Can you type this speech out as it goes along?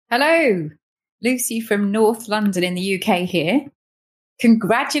Hello, Lucy from North London in the UK here.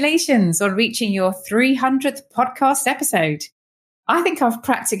 Congratulations on reaching your 300th podcast episode. I think I've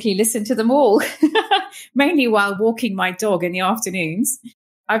practically listened to them all, mainly while walking my dog in the afternoons.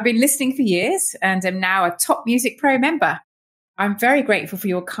 I've been listening for years and am now a Top Music Pro member. I'm very grateful for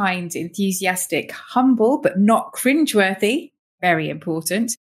your kind, enthusiastic, humble, but not cringeworthy, very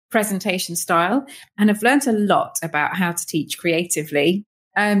important, presentation style, and have learnt a lot about how to teach creatively.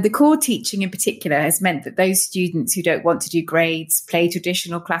 The core teaching in particular has meant that those students who don't want to do grades, play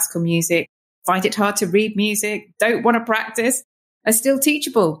traditional classical music, find it hard to read music, don't want to practice, are still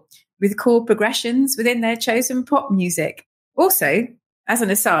teachable with chord progressions within their chosen pop music. Also, as an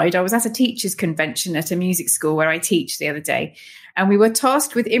aside, I was at a teachers' convention at a music school where I teach the other day, and we were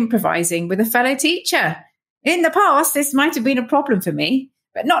tasked with improvising with a fellow teacher. In the past, this might have been a problem for me,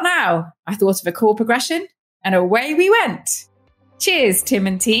 but not now. I thought of a chord progression, and away we went. Cheers, Tim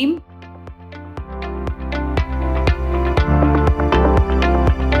and team.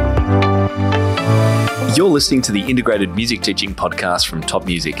 You're listening to the Integrated Music Teaching Podcast from Top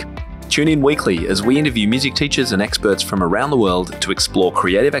Music. Tune in weekly as we interview music teachers and experts from around the world to explore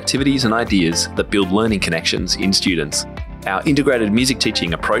creative activities and ideas that build learning connections in students. Our integrated music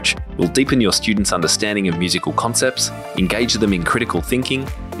teaching approach will deepen your students' understanding of musical concepts, engage them in critical thinking,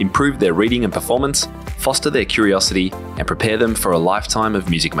 improve their reading and performance, foster their curiosity, and prepare them for a lifetime of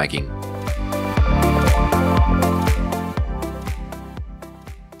music making.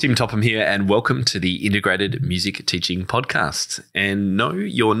 Tim Topham here, and welcome to the Integrated Music Teaching Podcast. And no,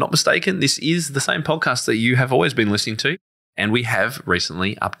 you're not mistaken. This is the same podcast that you have always been listening to. And we have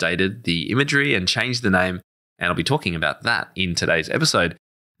recently updated the imagery and changed the name. And I'll be talking about that in today's episode.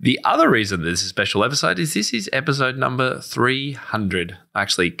 The other reason this is a special episode is this is episode number 300. I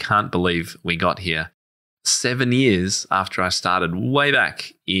actually can't believe we got here 7 years after I started way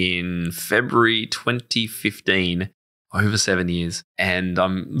back in February 2015, over 7 years. And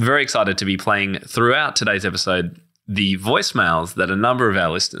I'm very excited to be playing throughout today's episode the voicemails that a number of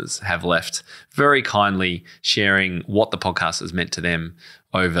our listeners have left, very kindly sharing what the podcast has meant to them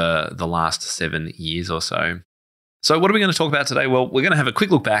over the last 7 years or so. So what are we going to talk about today? Well, we're going to have a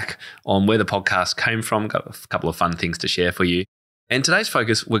quick look back on where the podcast came from, got a couple of fun things to share for you. And today's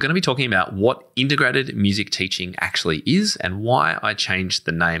focus, we're going to be talking about what integrated music teaching actually is and why I changed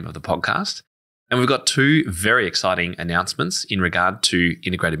the name of the podcast. And we've got two very exciting announcements in regard to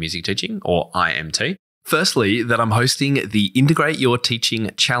integrated music teaching, or IMT. Firstly, that I'm hosting the Integrate Your Teaching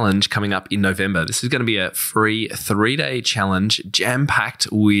Challenge coming up in November. This is going to be a free 3-day challenge jam-packed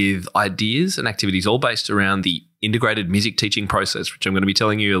with ideas and activities all based around the integrated music teaching process, which I'm going to be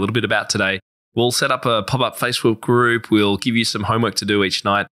telling you a little bit about today. We'll set up a pop-up Facebook group. We'll give you some homework to do each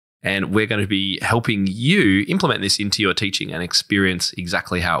night, and we're going to be helping you implement this into your teaching and experience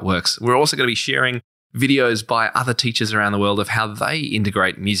exactly how it works. We're also going to be sharing videos by other teachers around the world of how they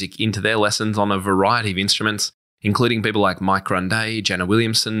integrate music into their lessons on a variety of instruments, including people like Mike Grundy, Jana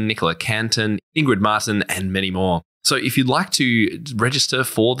Williamson, Nicola Canton, Ingrid Martin, and many more. So if you'd like to register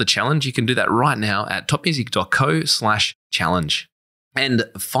for the challenge, you can do that right now at topmusic.co/challenge. And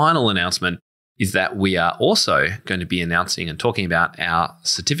final announcement is that we are also going to be announcing and talking about our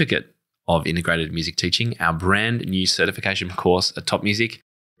certificate of integrated music teaching, our brand new certification course at Top Music.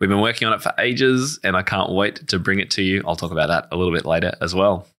 We've been working on it for ages, and I can't wait to bring it to you. I'll talk about that a little bit later as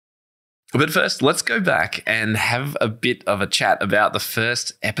well. But first, let's go back and have a bit of a chat about the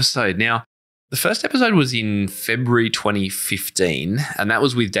first episode. Now, the first episode was in February 2015, and that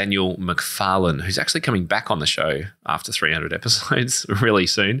was with Daniel McFarlane, who's actually coming back on the show after 300 episodes really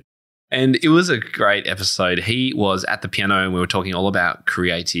soon. And it was a great episode. He was at the piano and we were talking all about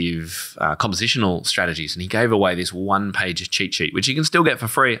creative compositional strategies. And he gave away this one-page cheat sheet, which you can still get for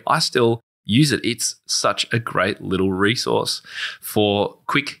free. I still use it. It's such a great little resource for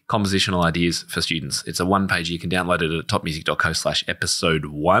quick compositional ideas for students. It's a one-page. You can download it at topmusic.co/episode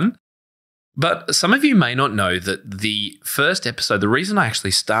 1. But some of you may not know that the first episode, the reason I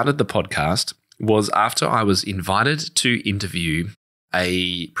actually started the podcast was after I was invited to interview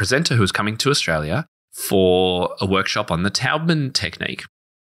a presenter who was coming to Australia for a workshop on the Taubman technique.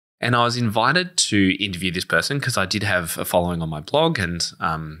 And I was invited to interview this person because I did have a following on my blog and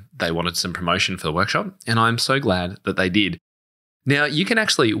they wanted some promotion for the workshop. And I'm so glad that they did. Now, you can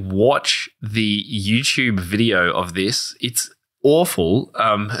actually watch the YouTube video of this. It's awful,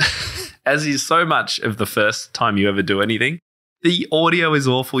 as is so much of the first time you ever do anything. The audio is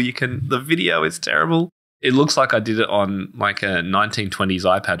awful. The video is terrible. It looks like I did it on like a 1920s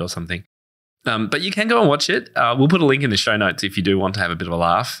iPad or something. But you can go and watch it. We'll put a link in the show notes if you do want to have a bit of a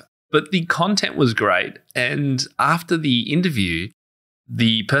laugh. But the content was great. And after the interview,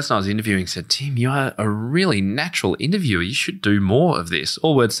 the person I was interviewing said, Tim, you are a really natural interviewer. You should do more of this,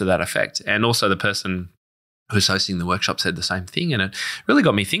 or words to that effect. And also the person who's hosting the workshop said the same thing. And it really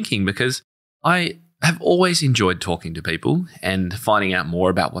got me thinking, because I have always enjoyed talking to people and finding out more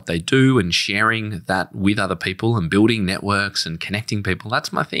about what they do and sharing that with other people and building networks and connecting people.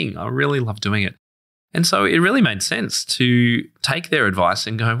 That's my thing. I really love doing it. And so it really made sense to take their advice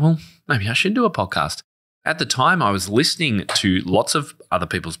and go, well, maybe I should do a podcast. At the time, I was listening to lots of other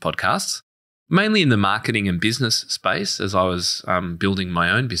people's podcasts, mainly in the marketing and business space as I was building my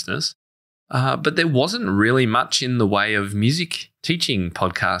own business. But there wasn't really much in the way of music teaching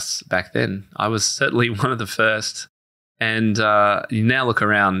podcasts back then. I was certainly one of the first. And you now look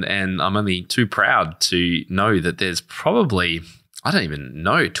around and I'm only too proud to know that there's probably, I don't even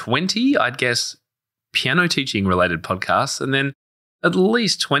know, 20, I'd guess, piano teaching related podcasts. And then at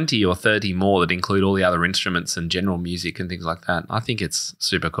least 20 or 30 more that include all the other instruments and general music and things like that. I think it's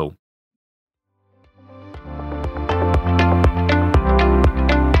super cool.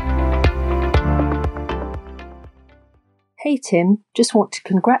 Hey Tim, just want to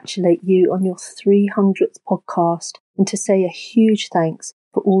congratulate you on your 300th podcast and to say a huge thanks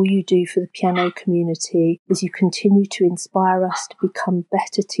for all you do for the piano community as you continue to inspire us to become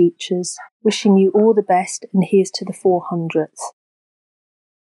better teachers. Wishing you all the best, and here's to the 400th.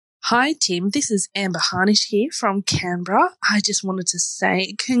 Hi Tim, this is Amber Harnish here from Canberra. I just wanted to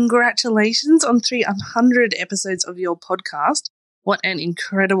say congratulations on 300 episodes of your podcast. What an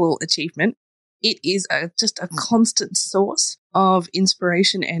incredible achievement. It is just a constant source of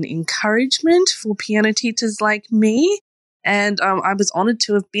inspiration and encouragement for piano teachers like me. And I was honoured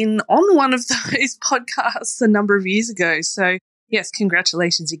to have been on one of those podcasts a number of years ago. So yes,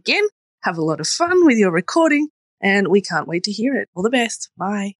 congratulations again. Have a lot of fun with your recording and we can't wait to hear it. All the best.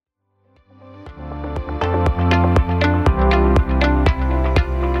 Bye.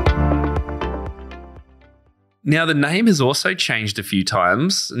 Now, the name has also changed a few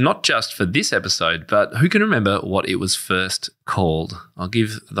times, not just for this episode, but who can remember what it was first called? I'll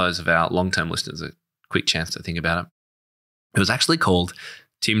give those of our long-term listeners a quick chance to think about it. It was actually called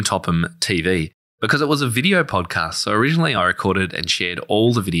Tim Topham TV because it was a video podcast. So originally I recorded and shared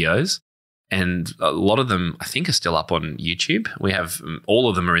all the videos, and a lot of them I think are still up on YouTube. We have all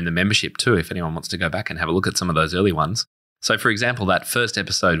of them are in the membership too, if anyone wants to go back and have a look at some of those early ones. So for example, that first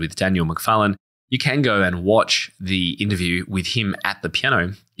episode with Daniel McFarlane, you can go and watch the interview with him at the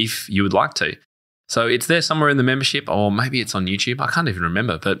piano if you would like to. So it's there somewhere in the membership, or maybe it's on YouTube. I can't even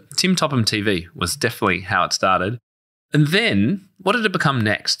remember, but Tim Topham TV was definitely how it started. And then what did it become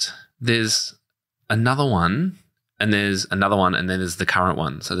next? There's another one, and there's another one, and then there's the current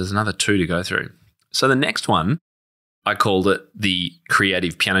one. So there's another 2 to go through. So the next one, I called it the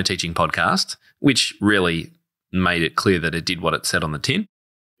Creative Piano Teaching Podcast, which really made it clear that it did what it said on the tin.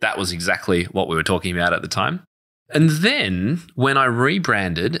 That was exactly what we were talking about at the time. And then when I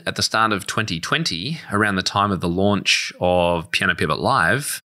rebranded at the start of 2020, around the time of the launch of Piano Pivot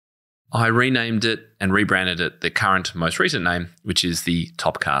Live, I renamed it and rebranded it the current most recent name, which is the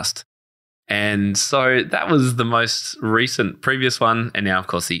Topcast. And so that was the most recent previous one. And now, of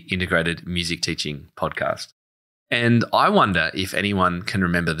course, the Integrated Music Teaching Podcast. And I wonder if anyone can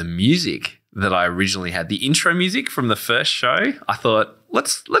remember the music that I originally had, the intro music from the first show. I thought,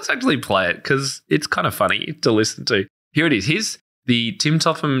 let's actually play it because it's kind of funny to listen to. Here it is. Here's the Tim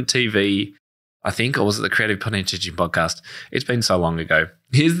Topham TV, I think, or was it the Creative Piano Teaching Podcast? It's been so long ago.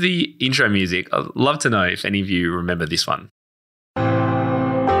 Here's the intro music. I'd love to know if any of you remember this one.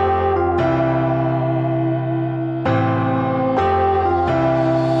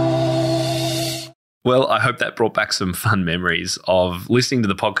 Well, I hope that brought back some fun memories of listening to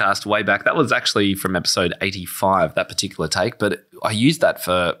the podcast way back. That was actually from episode 85, that particular take, but I used that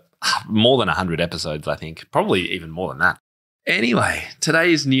for more than 100 episodes, I think, probably even more than that. Anyway,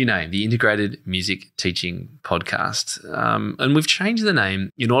 today's new name, the Integrated Music Teaching Podcast. And we've changed the name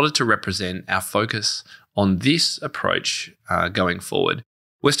in order to represent our focus on this approach going forward.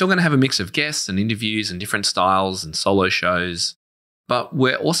 We're still going to have a mix of guests and interviews and different styles and solo shows, but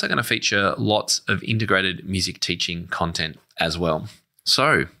we're also going to feature lots of integrated music teaching content as well.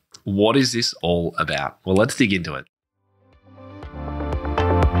 So, what is this all about? Well, let's dig into it.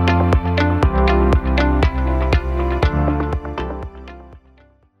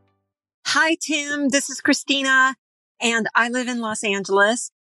 Hi, Tim. This is Christina, and I live in Los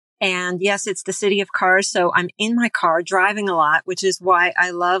Angeles. And yes, it's the city of cars, so I'm in my car driving a lot, which is why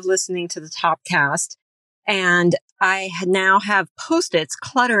I love listening to the Topcast. And I now have Post-its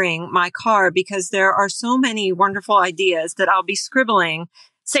cluttering my car because there are so many wonderful ideas that I'll be scribbling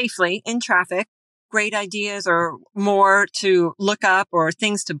safely in traffic great ideas or more to look up or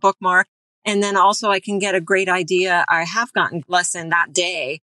things to bookmark. And then also I can get a great idea. I have gotten lesson that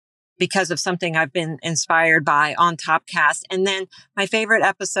day because of something I've been inspired by on Topcast. And then my favorite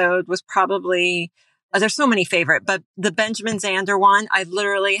episode was probably, there's so many favorite, but the Benjamin Zander one, I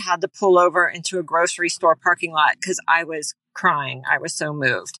literally had to pull over into a grocery store parking lot because I was crying. I was so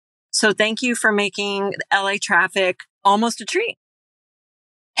moved. So thank you for making LA traffic almost a treat.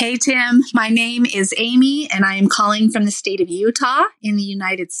 Hey, Tim. My name is Amy, and I am calling from the state of Utah in the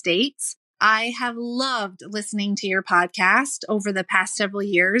United States. I have loved listening to your podcast over the past several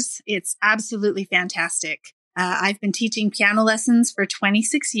years. It's absolutely fantastic. I've been teaching piano lessons for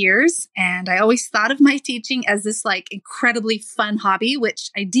 26 years, and I always thought of my teaching as this incredibly fun hobby, which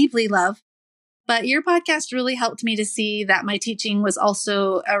I deeply love. But your podcast really helped me to see that my teaching was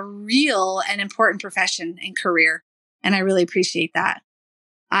also a real and important profession and career, and I really appreciate that.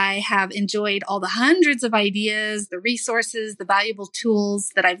 I have enjoyed all the hundreds of ideas, the resources, the valuable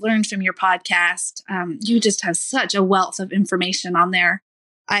tools that I've learned from your podcast. You just have such a wealth of information on there.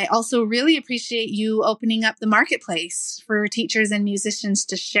 I also really appreciate you opening up the marketplace for teachers and musicians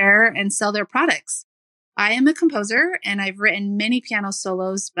to share and sell their products. I am a composer and I've written many piano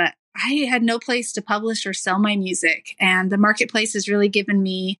solos, but I had no place to publish or sell my music. And the marketplace has really given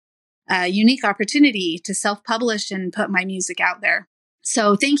me a unique opportunity to self-publish and put my music out there.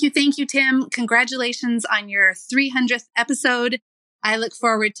 So thank you, Tim. Congratulations on your 300th episode. I look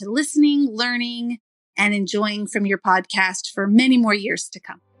forward to listening, learning, and enjoying from your podcast for many more years to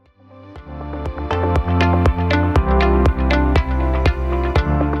come.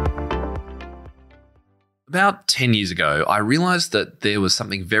 About 10 years ago, I realized that there was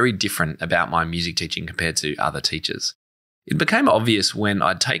something very different about my music teaching compared to other teachers. It became obvious when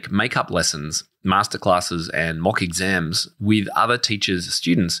I'd take makeup lessons, masterclasses, and mock exams with other teachers'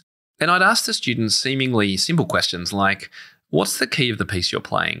 students, and I'd ask the students seemingly simple questions like, what's the key of the piece you're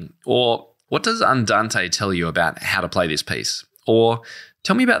playing? Or what does Andante tell you about how to play this piece? Or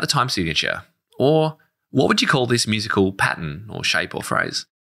tell me about the time signature? Or what would you call this musical pattern or shape or phrase?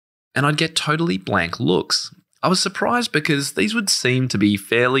 And I'd get totally blank looks. I was surprised because these would seem to be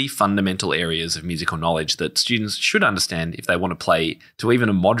fairly fundamental areas of musical knowledge that students should understand if they want to play to even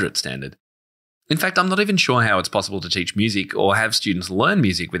a moderate standard. In fact, I'm not even sure how it's possible to teach music or have students learn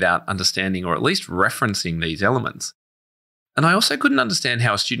music without understanding or at least referencing these elements. And I also couldn't understand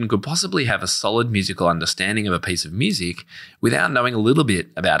how a student could possibly have a solid musical understanding of a piece of music without knowing a little bit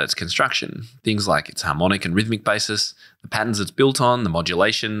about its construction. Things like its harmonic and rhythmic basis, the patterns it's built on, the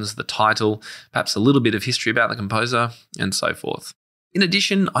modulations, the title, perhaps a little bit of history about the composer, and so forth. In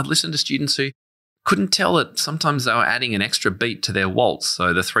addition, I'd listen to students who couldn't tell that sometimes they were adding an extra beat to their waltz,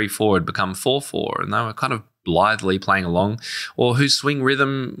 so the 3/4 had become 4/4, and they were kind of blithely playing along, or whose swing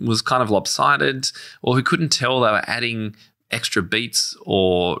rhythm was kind of lopsided, or who couldn't tell they were adding extra beats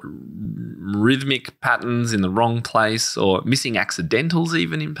or rhythmic patterns in the wrong place or missing accidentals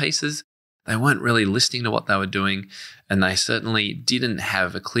even in pieces. They weren't really listening to what they were doing, and they certainly didn't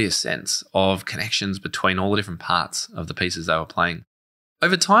have a clear sense of connections between all the different parts of the pieces they were playing.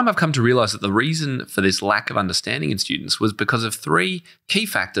 Over time, I've come to realize that the reason for this lack of understanding in students was because of 3 key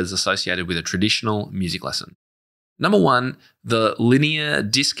factors associated with a traditional music lesson. Number 1, the linear,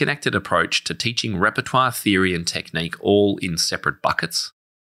 disconnected approach to teaching repertoire, theory, and technique all in separate buckets.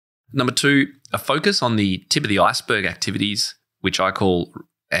 Number 2, a focus on the tip of the iceberg activities, which I call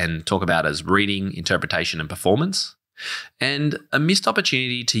and talk about as reading, interpretation, and performance. And a missed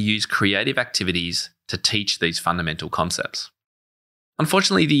opportunity to use creative activities to teach these fundamental concepts.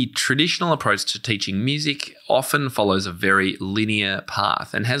 Unfortunately, the traditional approach to teaching music often follows a very linear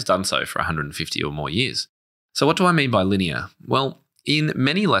path and has done so for 150 or more years. So what do I mean by linear? Well, in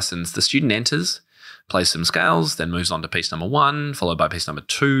many lessons, the student enters, plays some scales, then moves on to piece number 1, followed by piece number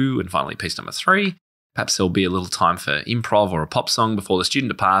 2, and finally piece number 3. Perhaps there'll be a little time for improv or a pop song before the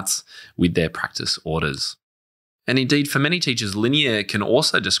student departs with their practice orders. And indeed, for many teachers, linear can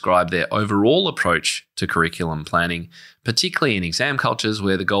also describe their overall approach to curriculum planning, particularly in exam cultures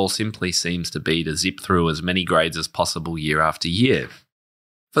where the goal simply seems to be to zip through as many grades as possible year after year.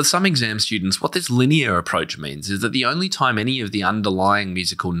 For some exam students, what this linear approach means is that the only time any of the underlying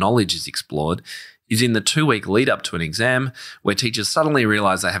musical knowledge is explored is in the 2-week lead up to an exam, where teachers suddenly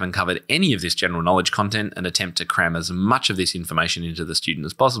realise they haven't covered any of this general knowledge content and attempt to cram as much of this information into the student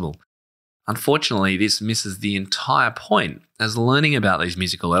as possible. Unfortunately, this misses the entire point, as learning about these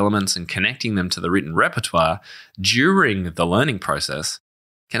musical elements and connecting them to the written repertoire during the learning process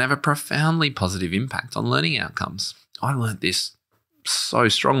can have a profoundly positive impact on learning outcomes. I learnt this so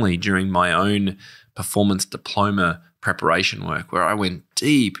strongly during my own performance diploma preparation work, where I went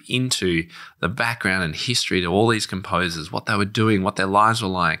deep into the background and history to all these composers, what they were doing, what their lives were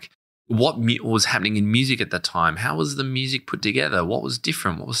like, what was happening in music at the time, how was the music put together, what was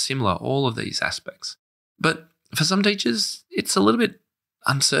different, what was similar, all of these aspects. But for some teachers, it's a little bit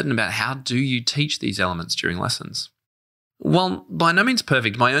uncertain about how do you teach these elements during lessons. While by no means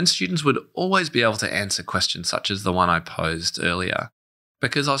perfect, my own students would always be able to answer questions such as the one I posed earlier,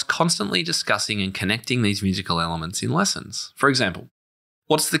 because I was constantly discussing and connecting these musical elements in lessons. For example,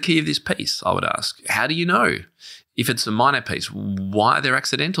 what's the key of this piece, I would ask. How do you know? If it's a minor piece, why are there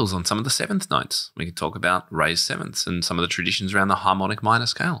accidentals on some of the seventh notes? We could talk about raised sevenths and some of the traditions around the harmonic minor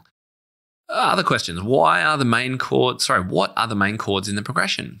scale. Other questions. What are the main chords in the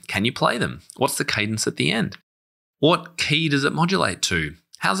progression? Can you play them? What's the cadence at the end? What key does it modulate to?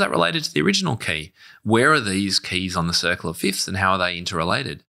 How's that related to the original key? Where are these keys on the circle of fifths and how are they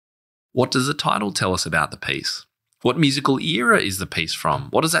interrelated? What does the title tell us about the piece? What musical era is the piece from?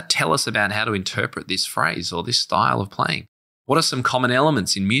 What does that tell us about how to interpret this phrase or this style of playing? What are some common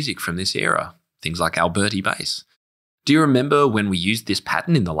elements in music from this era? Things like Alberti bass. Do you remember when we used this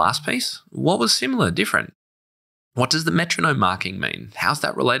pattern in the last piece? What was similar, different? What does the metronome marking mean? How's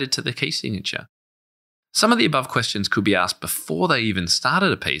that related to the key signature? Some of the above questions could be asked before they even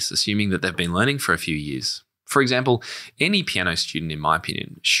started a piece, assuming that they've been learning for a few years. For example, any piano student, in my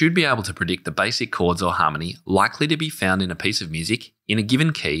opinion, should be able to predict the basic chords or harmony likely to be found in a piece of music in a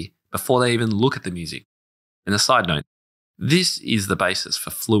given key before they even look at the music. And a side note, this is the basis for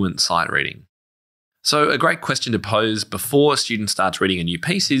fluent sight reading. So a great question to pose before a student starts reading a new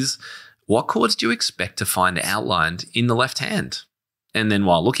piece is, what chords do you expect to find outlined in the left hand? And then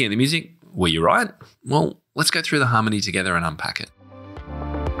while looking at the music, were you right? Well, let's go through the harmony together and unpack it.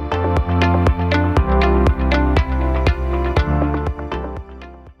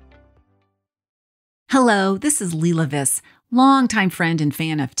 Hello, this is Leela Viss, longtime friend and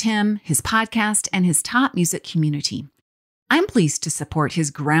fan of Tim, his podcast, and his top music community. I'm pleased to support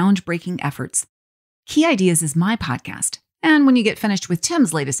his groundbreaking efforts. Key Ideas is my podcast, and when you get finished with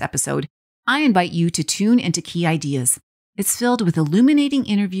Tim's latest episode, I invite you to tune into Key Ideas. It's filled with illuminating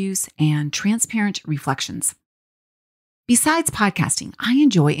interviews and transparent reflections. Besides podcasting, I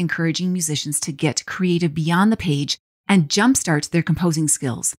enjoy encouraging musicians to get creative beyond the page and jumpstart their composing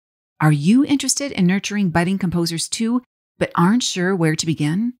skills. Are you interested in nurturing budding composers too, but aren't sure where to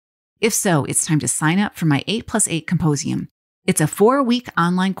begin? If so, it's time to sign up for my 8+8 Composium. It's a 4-week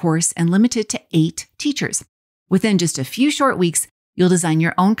online course and limited to 8 teachers. Within just a few short weeks, you'll design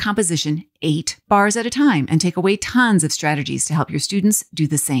your own composition 8 bars at a time and take away tons of strategies to help your students do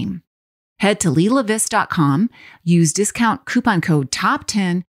the same. Head to leelaviss.com, use discount coupon code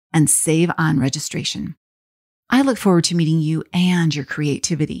TOP10, and save on registration. I look forward to meeting you and your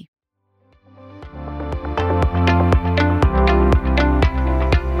creativity.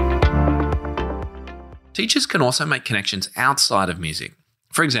 Teachers can also make connections outside of music.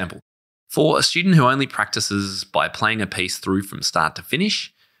 For example, for a student who only practices by playing a piece through from start to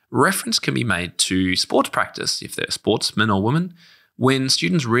finish, reference can be made to sports practice if they're a sportsman or woman, when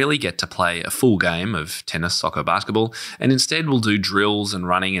students rarely get to play a full game of tennis, soccer, basketball, and instead will do drills and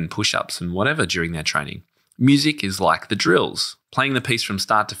running and push-ups and whatever during their training. Music is like the drills. Playing the piece from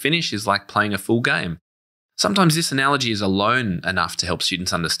start to finish is like playing a full game. Sometimes this analogy is alone enough to help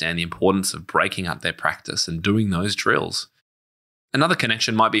students understand the importance of breaking up their practice and doing those drills. Another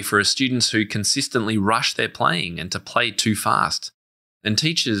connection might be for students who consistently rush their playing and to play too fast. And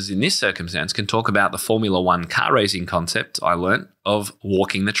teachers in this circumstance can talk about the Formula One car racing concept I learnt of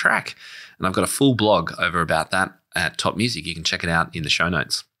walking the track. And I've got a full blog over about that at Top Music. You can check it out in the show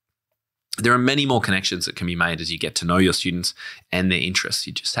notes. There are many more connections that can be made as you get to know your students and their interests.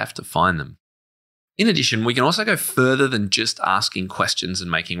 You just have to find them. In addition, we can also go further than just asking questions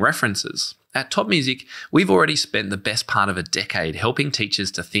and making references. At Top Music, we've already spent the best part of a decade helping teachers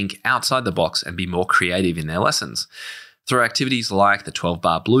to think outside the box and be more creative in their lessons. Through activities like the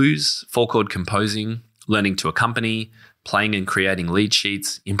 12-bar blues, 4-chord composing, learning to accompany, playing and creating lead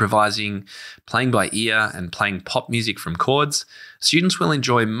sheets, improvising, playing by ear, and playing pop music from chords, students will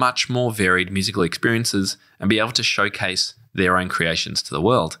enjoy much more varied musical experiences and be able to showcase their own creations to the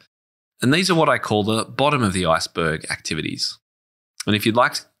world. And these are what I call the bottom of the iceberg activities. And if you'd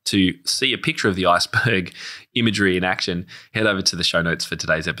like to see a picture of the iceberg imagery in action, head over to the show notes for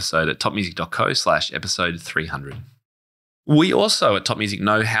today's episode at topmusic.co/episode 300. We also at Top Music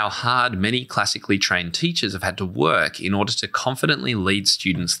know how hard many classically trained teachers have had to work in order to confidently lead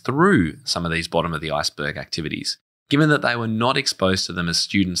students through some of these bottom of the iceberg activities, given that they were not exposed to them as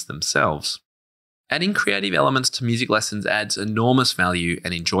students themselves. Adding creative elements to music lessons adds enormous value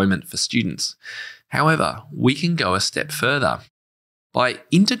and enjoyment for students. However, we can go a step further. By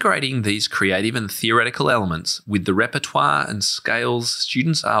integrating these creative and theoretical elements with the repertoire and scales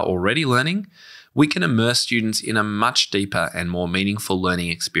students are already learning, we can immerse students in a much deeper and more meaningful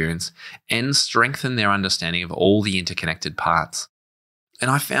learning experience and strengthen their understanding of all the interconnected parts. And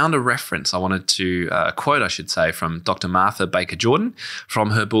I found a quote, I should say, from Dr. Martha Baker Jordan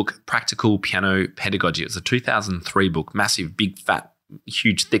from her book, Practical Piano Pedagogy. It's a 2003 book, massive, big, fat,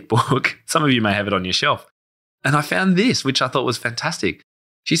 huge, thick book. Some of you may have it on your shelf. And I found this, which I thought was fantastic.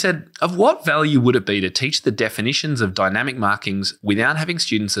 She said, "Of what value would it be to teach the definitions of dynamic markings without having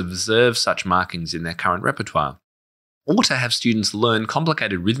students observe such markings in their current repertoire? Or to have students learn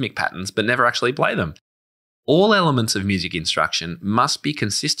complicated rhythmic patterns but never actually play them? All elements of music instruction must be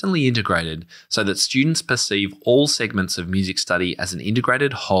consistently integrated so that students perceive all segments of music study as an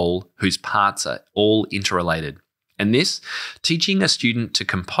integrated whole whose parts are all interrelated. And this, teaching a student to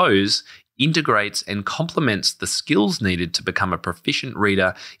compose, integrates and complements the skills needed to become a proficient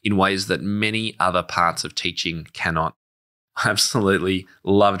reader in ways that many other parts of teaching cannot." I absolutely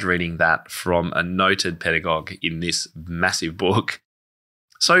loved reading that from a noted pedagogue in this massive book.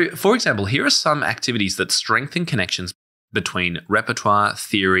 So, for example, here are some activities that strengthen connections between repertoire,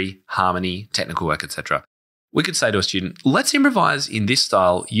 theory, harmony, technical work, etc. We could say to a student, let's improvise in this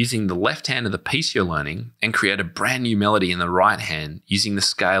style using the left hand of the piece you're learning and create a brand new melody in the right hand using the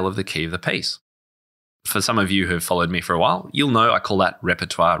scale of the key of the piece. For some of you who have followed me for a while, you'll know I call that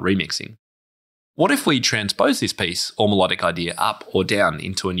repertoire remixing. What if we transpose this piece or melodic idea up or down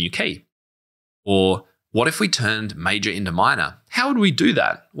into a new key? Or what if we turned major into minor? How would we do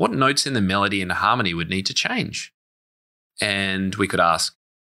that? What notes in the melody and harmony would need to change? And we could ask,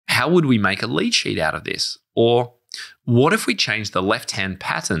 how would we make a lead sheet out of this? Or what if we changed the left-hand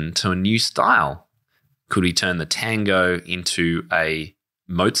pattern to a new style? Could we turn the tango into a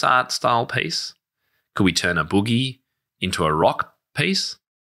Mozart-style piece? Could we turn a boogie into a rock piece?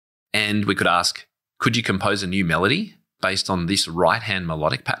 And we could ask, could you compose a new melody based on this right-hand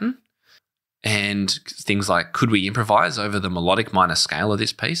melodic pattern? And things like, could we improvise over the melodic minor scale of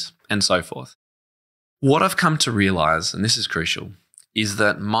this piece? And so forth. What I've come to realize, and this is crucial, is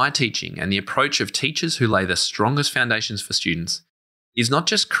that my teaching and the approach of teachers who lay the strongest foundations for students is not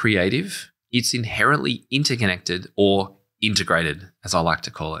just creative, it's inherently interconnected or integrated, as I like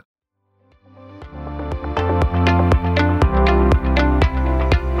to call it.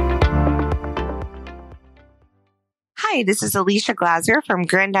 Hi, this is Alicia Glaser from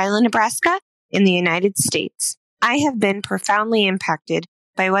Grand Island, Nebraska in the United States. I have been profoundly impacted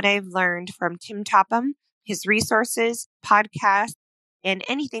by what I've learned from Tim Topham, his resources, podcasts, and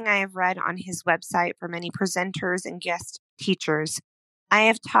anything I have read on his website from many presenters and guest teachers. I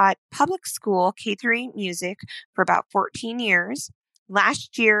have taught public school K-8 music for about 14 years.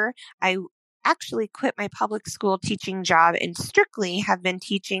 Last year, I actually quit my public school teaching job and strictly have been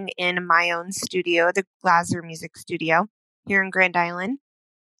teaching in my own studio, the Glaser Music Studio here in Grand Island.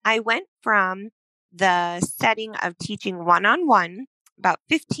 I went from the setting of teaching one-on-one, about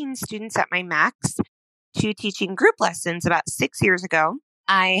 15 students at my max, to teaching group lessons about 6 years ago.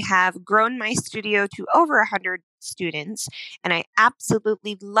 I have grown my studio to over 100 students, and I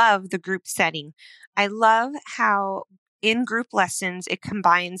absolutely love the group setting. I love how in group lessons, it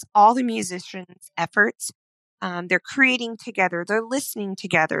combines all the musicians' efforts. They're creating together, they're listening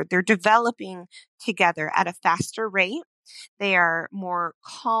together, they're developing together at a faster rate. They are more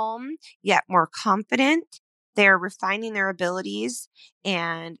calm, yet more confident. They're refining their abilities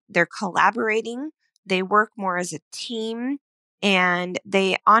and they're collaborating. They work more as a team and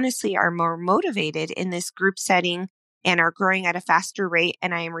they honestly are more motivated in this group setting and are growing at a faster rate.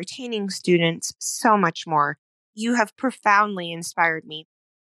 And I am retaining students so much more. You have profoundly inspired me.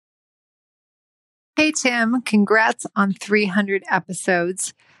 Hey, Tim, congrats on 300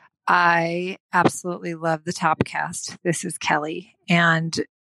 episodes. I absolutely love the Topcast. This is Kelly. And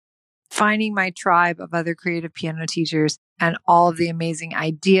finding my tribe of other creative piano teachers and all of the amazing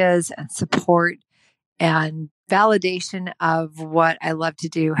ideas and support and validation of what I love to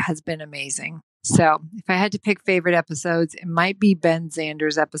do has been amazing. So if I had to pick favorite episodes, it might be Ben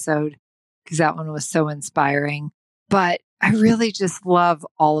Zander's episode because that one was so inspiring. But I really just love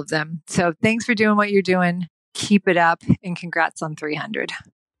all of them. So thanks for doing what you're doing. Keep it up and congrats on 300.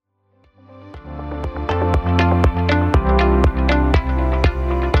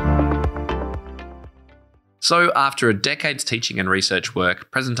 So after a decade's teaching and research work,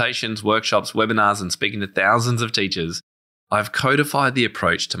 presentations, workshops, webinars, and speaking to thousands of teachers, I've codified the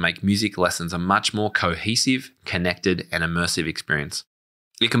approach to make music lessons a much more cohesive, connected, and immersive experience.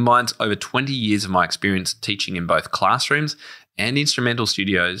 It combines over 20 years of my experience teaching in both classrooms and instrumental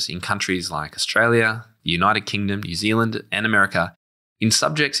studios in countries like Australia, the United Kingdom, New Zealand, and America in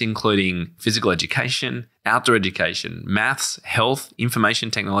subjects including physical education, outdoor education, maths, health, information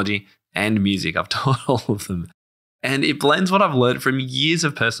technology, and music. I've taught all of them. And it blends what I've learned from years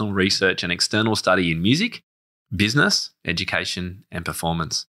of personal research and external study in music, business, education, and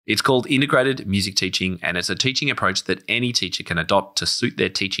performance. It's called integrated music teaching, and it's a teaching approach that any teacher can adopt to suit their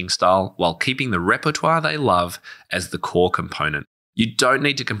teaching style while keeping the repertoire they love as the core component. You don't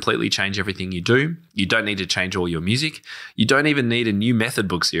need to completely change everything you do. You don't need to change all your music. You don't even need a new method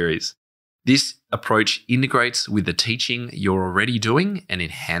book series. This approach integrates with the teaching you're already doing and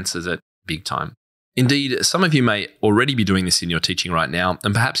enhances it big time. Indeed, some of you may already be doing this in your teaching right now,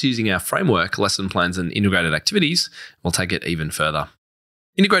 and perhaps using our framework, lesson plans, and integrated activities will take it even further.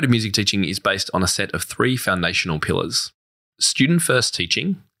 Integrated music teaching is based on a set of 3 foundational pillars: student-first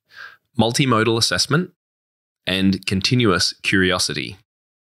teaching, multimodal assessment, and continuous curiosity.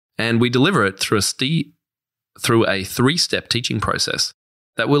 And we deliver it through a 3-step teaching process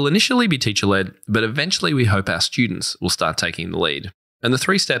that will initially be teacher-led, but eventually we hope our students will start taking the lead. And the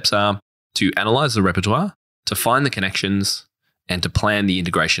 3 steps are to analyze the repertoire, to find the connections, and to plan the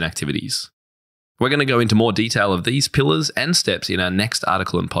integration activities. We're going to go into more detail of these pillars and steps in our next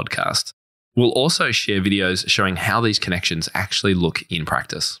article and podcast. We'll also share videos showing how these connections actually look in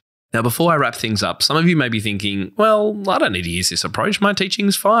practice. Now, before I wrap things up, some of you may be thinking, well, I don't need to use this approach. My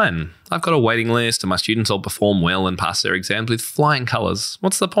teaching's fine. I've got a waiting list and my students all perform well and pass their exams with flying colours.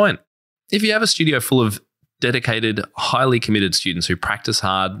 What's the point? If you have a studio full of dedicated, highly committed students who practice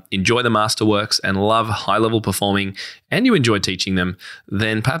hard, enjoy the masterworks, and love high-level performing, and you enjoy teaching them,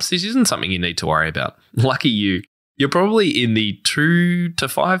 then perhaps this isn't something you need to worry about. Lucky you. You're probably in the 2 to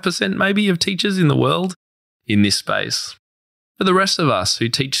 5% maybe of teachers in the world in this space. For the rest of us who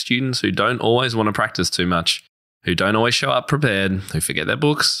teach students who don't always want to practice too much, who don't always show up prepared, who forget their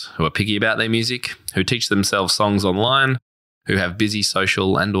books, who are picky about their music, who teach themselves songs online, who have busy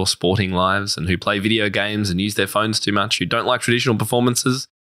social and or sporting lives, and who play video games and use their phones too much, who don't like traditional performances,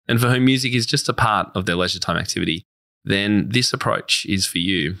 and for whom music is just a part of their leisure time activity, then this approach is for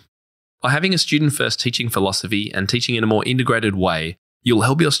you. By having a student-first teaching philosophy and teaching in a more integrated way, you'll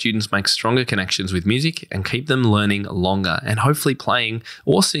help your students make stronger connections with music and keep them learning longer and hopefully playing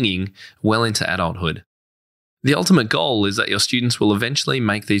or singing well into adulthood. The ultimate goal is that your students will eventually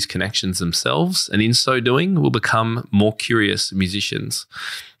make these connections themselves, and in so doing will become more curious musicians.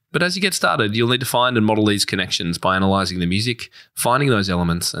 But as you get started, you'll need to find and model these connections by analysing the music, finding those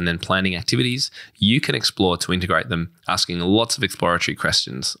elements, and then planning activities you can explore to integrate them, asking lots of exploratory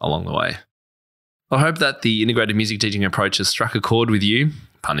questions along the way. I hope that the integrated music teaching approach has struck a chord with you,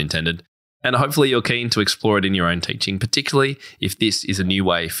 pun intended, and hopefully you're keen to explore it in your own teaching, particularly if this is a new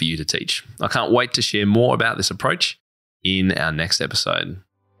way for you to teach. I can't wait to share more about this approach in our next episode.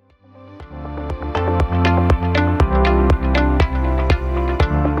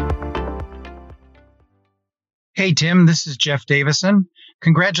 Hey, Tim, this is Jeff Davison.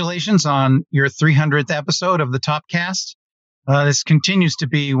 Congratulations on your 300th episode of the Topcast. This continues to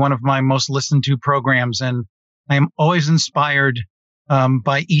be one of my most listened to programs, and I am always inspired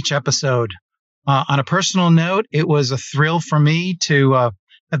by each episode. On a personal note, it was a thrill for me to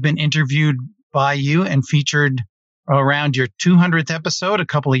have been interviewed by you and featured around your 200th episode a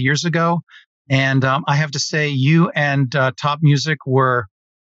couple of years ago. And I have to say, you and Top Music were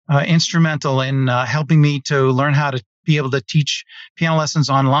instrumental in helping me to learn how to be able to teach piano lessons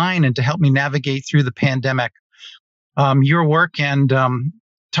online and to help me navigate through the pandemic. Your work and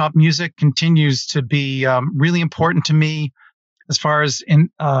Top Music continues to be really important to me as far as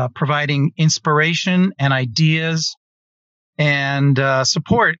providing inspiration and ideas and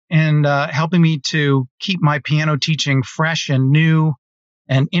support and helping me to keep my piano teaching fresh and new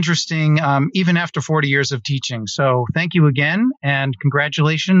and interesting, even after 40 years of teaching. So thank you again, and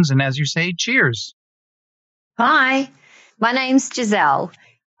congratulations. And as you say, cheers. Hi, my name's Giselle.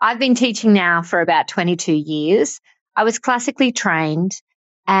 I've been teaching now for about 22 years. I was classically trained,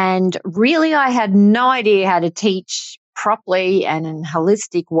 and really I had no idea how to teach properly and in a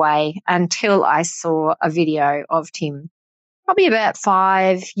holistic way until I saw a video of Tim probably about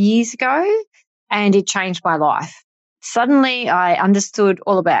 5 years ago, and it changed my life. Suddenly I understood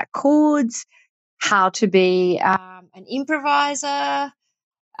all about chords, how to be an improviser,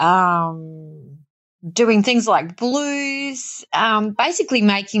 doing things like blues, basically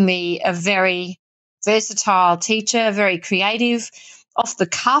making me a very versatile teacher, very creative, off the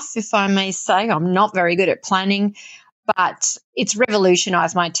cuff, if I may say. I'm not very good at planning. but it's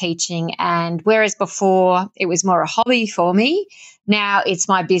revolutionized my teaching. And whereas before it was more a hobby for me, now it's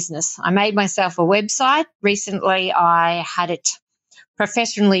my business. I made myself a website. Recently, I had it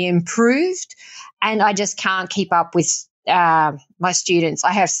professionally improved, and I just can't keep up with my students.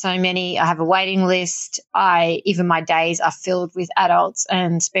 I have so many. I have a waiting list. Even my days are filled with adults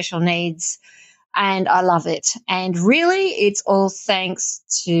and special needs, and I love it. And really, it's all thanks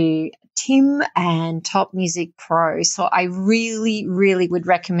to Tim and Top Music Pro. So I really, really would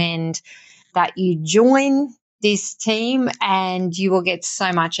recommend that you join this team, and you will get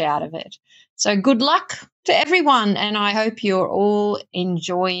so much out of it. So good luck to everyone, and I hope you're all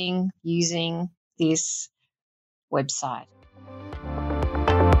enjoying using this website.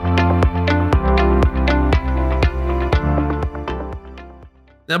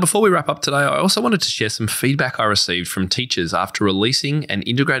 Now, before we wrap up today, I also wanted to share some feedback I received from teachers after releasing an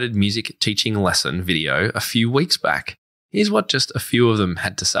integrated music teaching lesson video a few weeks back. Here's what just a few of them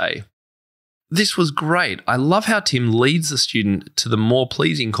had to say. This was great. I love how Tim leads the student to the more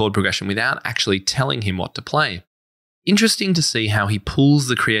pleasing chord progression without actually telling him what to play. Interesting to see how he pulls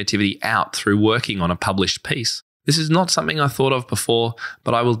the creativity out through working on a published piece. This is not something I thought of before,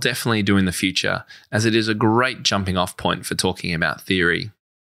 but I will definitely do in the future, as it is a great jumping off point for talking about theory.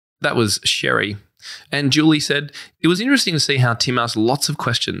 That was Sherry. And Julie said, it was interesting to see how Tim asked lots of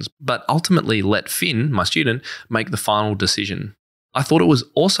questions, but ultimately let Finn, my student, make the final decision. I thought it was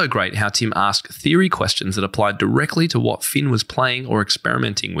also great how Tim asked theory questions that applied directly to what Finn was playing or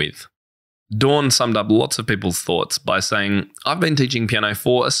experimenting with. Dawn summed up lots of people's thoughts by saying, I've been teaching piano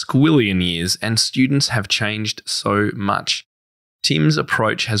for a squillion years and students have changed so much. Tim's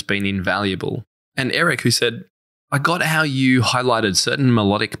approach has been invaluable. And Eric, who said, I got how you highlighted certain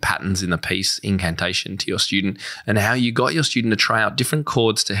melodic patterns in the piece incantation to your student and how you got your student to try out different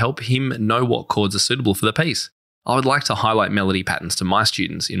chords to help him know what chords are suitable for the piece. I would like to highlight melody patterns to my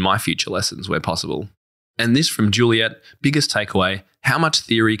students in my future lessons where possible. And this from Juliet, biggest takeaway, how much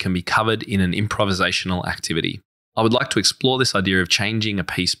theory can be covered in an improvisational activity. I would like to explore this idea of changing a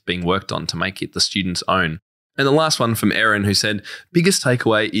piece being worked on to make it the student's own. And the last one from Erin, who said, biggest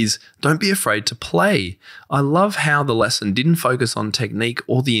takeaway is don't be afraid to play. I love how the lesson didn't focus on technique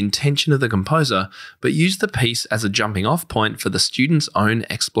or the intention of the composer, but used the piece as a jumping off point for the student's own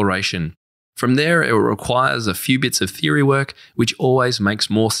exploration. From there, it requires a few bits of theory work, which always makes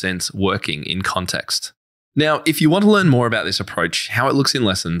more sense working in context. Now, if you want to learn more about this approach, how it looks in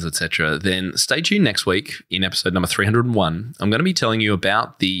lessons, etc., then stay tuned next week in episode number 301. I'm going to be telling you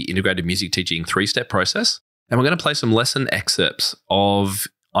about the integrated music teaching 3-step process, and we're going to play some lesson excerpts of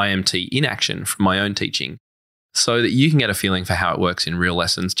IMT in action from my own teaching so that you can get a feeling for how it works in real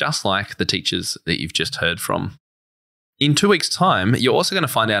lessons, just like the teachers that you've just heard from. In 2 weeks' time, you're also going to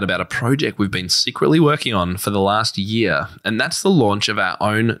find out about a project we've been secretly working on for the last year, and that's the launch of our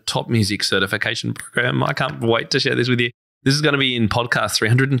own Top Music certification program. I can't wait to share this with you. This is going to be in podcast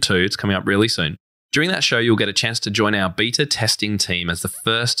 302. It's coming up really soon. During that show, you'll get a chance to join our beta testing team as the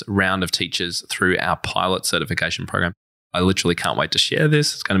first round of teachers through our pilot certification program. I literally can't wait to share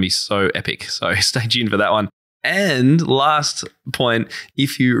this. It's going to be so epic, so stay tuned for that one. And last point,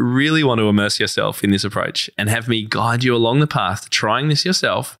 if you really want to immerse yourself in this approach and have me guide you along the path to trying this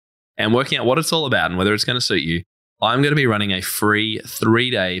yourself and working out what it's all about and whether it's going to suit you, I'm going to be running a free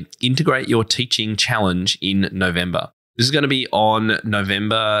 3-day Integrate Your Teaching Challenge in November. This is going to be on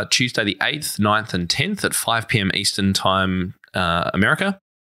November, Tuesday the 8th, 9th and 10th at 5 p.m. Eastern Time, America,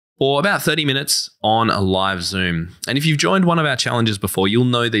 or about 30 minutes on a live Zoom. And if you've joined one of our challenges before, you'll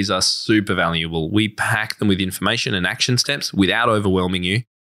know these are super valuable. We pack them with information and action steps without overwhelming you.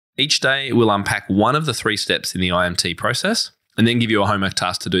 Each day, we'll unpack one of the 3 steps in the IMT process and then give you a homework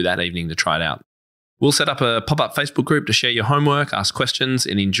task to do that evening to try it out. We'll set up a pop-up Facebook group to share your homework, ask questions,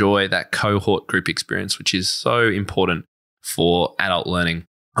 and enjoy that cohort group experience, which is so important for adult learning.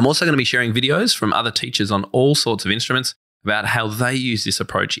 I'm also going to be sharing videos from other teachers on all sorts of instruments about how they use this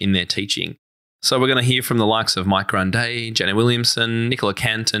approach in their teaching. So we're going to hear from the likes of Mike Grunday, Jenny Williamson, Nicola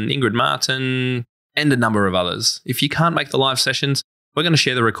Canton, Ingrid Martin, and a number of others. If you can't make the live sessions, we're going to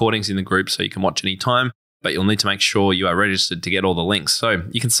share the recordings in the group so you can watch any time, but you'll need to make sure you are registered to get all the links. So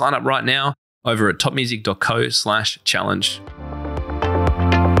you can sign up right now over at topmusic.co/challenge.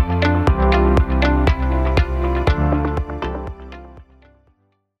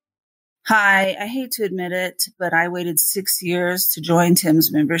 Hi, I hate to admit it, but I waited 6 years to join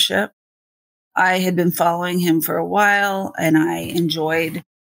Tim's membership. I had been following him for a while and I enjoyed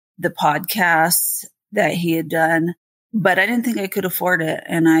the podcasts that he had done, but I didn't think I could afford it.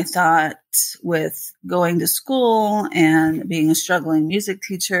 And I thought with going to school and being a struggling music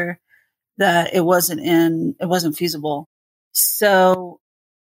teacher that it wasn't feasible. So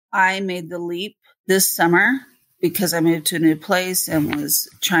I made the leap this summer because I moved to a new place and was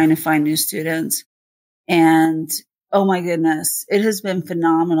trying to find new students. And oh my goodness, it has been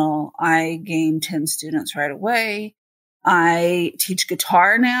phenomenal. I gained 10 students right away. I teach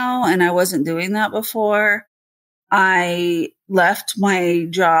guitar now, and I wasn't doing that before. I left my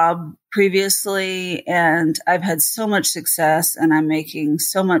job previously, and I've had so much success, and I'm making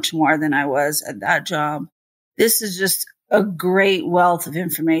so much more than I was at that job. This is just a great wealth of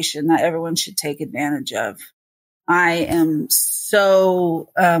information that everyone should take advantage of. I am so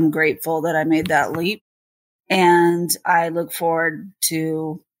grateful that I made that leap, and I look forward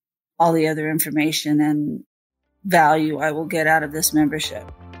to all the other information and value I will get out of this membership.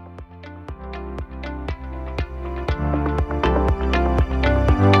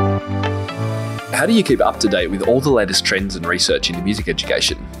 How do you keep up to date with all the latest trends and research into music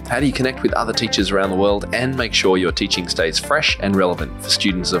education? How do you connect with other teachers around the world and make sure your teaching stays fresh and relevant for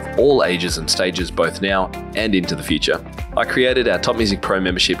students of all ages and stages, both now and into the future? I created our Top Music Pro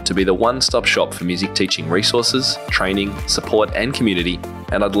membership to be the one-stop shop for music teaching resources, training, support, and community,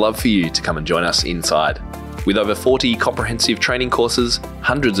 and I'd love for you to come and join us inside. With over 40 comprehensive training courses,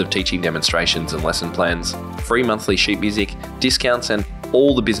 hundreds of teaching demonstrations and lesson plans, free monthly sheet music, discounts, and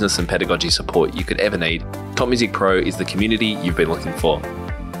all the business and pedagogy support you could ever need, Top Music Pro is the community you've been looking for.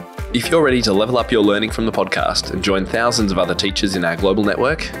 If you're ready to level up your learning from the podcast and join thousands of other teachers in our global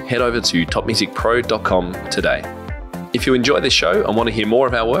network, head over to topmusicpro.com today. If you enjoy this show and want to hear more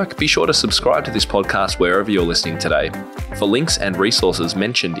of our work, be sure to subscribe to this podcast wherever you're listening today. For links and resources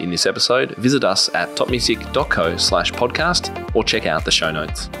mentioned in this episode, visit us at topmusic.co/podcast or check out the show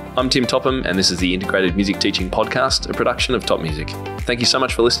notes. I'm Tim Topham, and this is the Integrated Music Teaching Podcast, a production of Top Music. Thank you so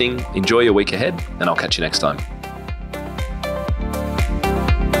much for listening. Enjoy your week ahead, and I'll catch you next time.